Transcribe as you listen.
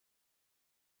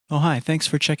Oh, hi, thanks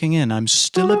for checking in. I'm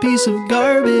still a piece of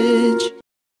garbage.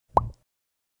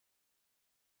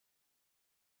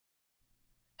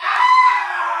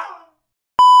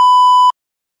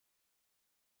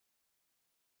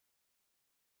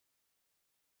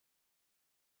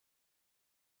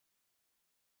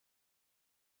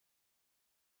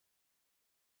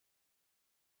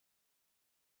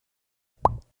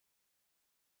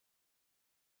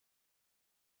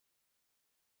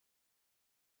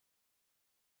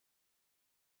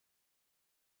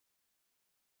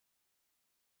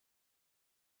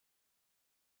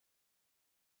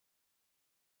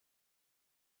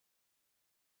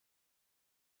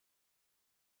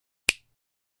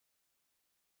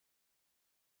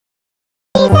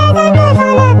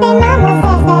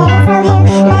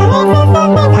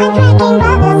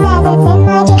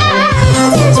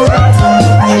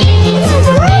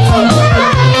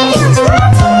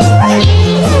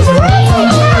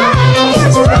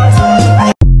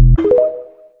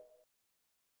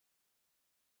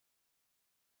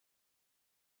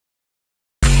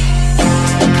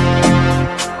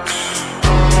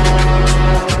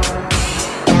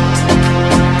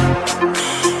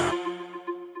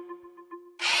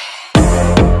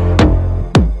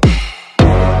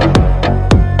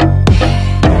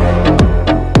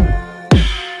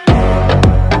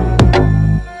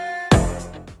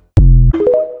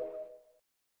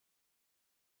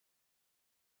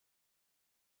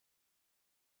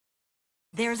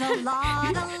 There's a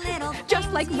lot of little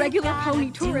just like regular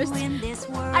pony tourists.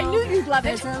 I knew you'd love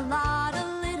it. There's a lot of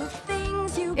little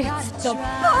things you It's gotta the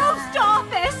try. post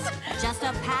office! Just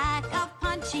a pack of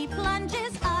punchy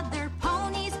plunges other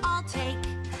ponies all take.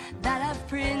 That a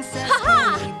princess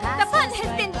Ha-ha! pony The fun passes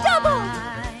has been right doubled!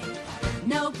 by.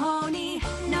 No pony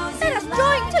knows Let you us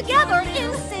join like together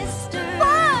your little in sister.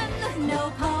 fun!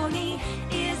 No pony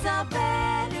is a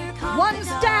better confidant. One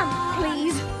stamp,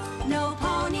 please. No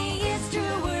pony is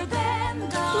truer than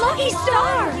the Lucky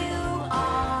star! one you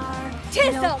are.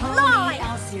 'Tis No a pony lie!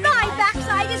 else your Thy life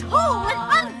backside is could whole and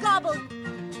hold. ungobbled!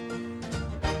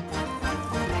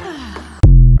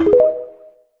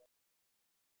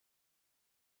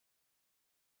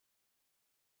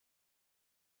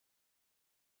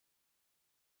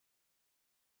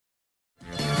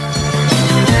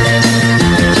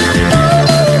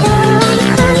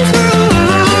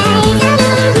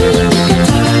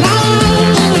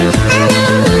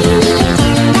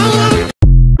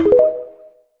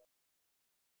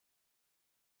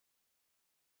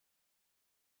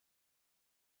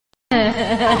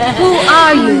 Who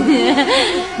are you?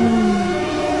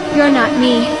 You're not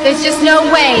me. There's just no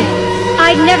way.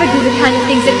 I'd never do the kind of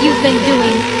things that you've been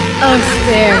doing. Oh,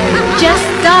 spare me. Just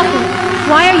stop it.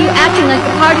 Why are you acting like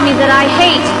the part of me that I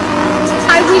hate?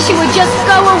 I wish you would just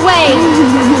go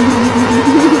away.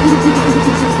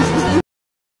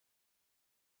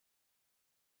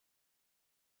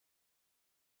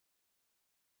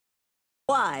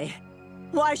 Why?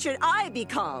 Why should I be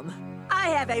calm? I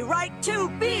have a right to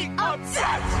be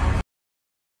upset!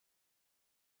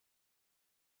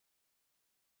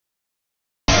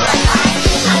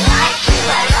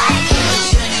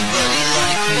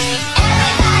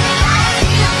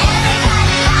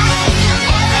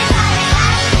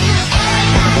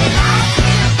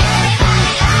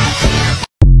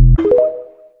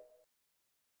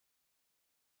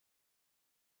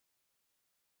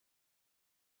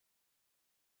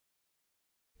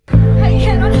 I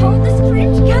cannot hold the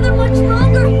string together much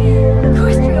longer.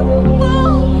 Equestria will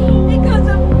fall because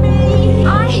of me.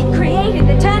 I created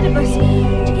the Tandibus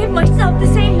to give myself the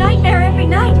same nightmare every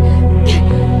night.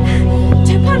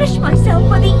 To punish myself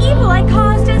for the evil I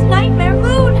caused as Nightmare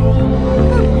Moon.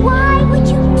 But why would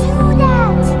you do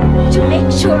that? To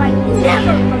make sure I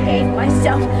never forgave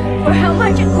myself for how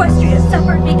much Equestria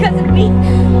suffered because of me.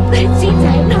 But it seems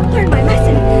I have not learned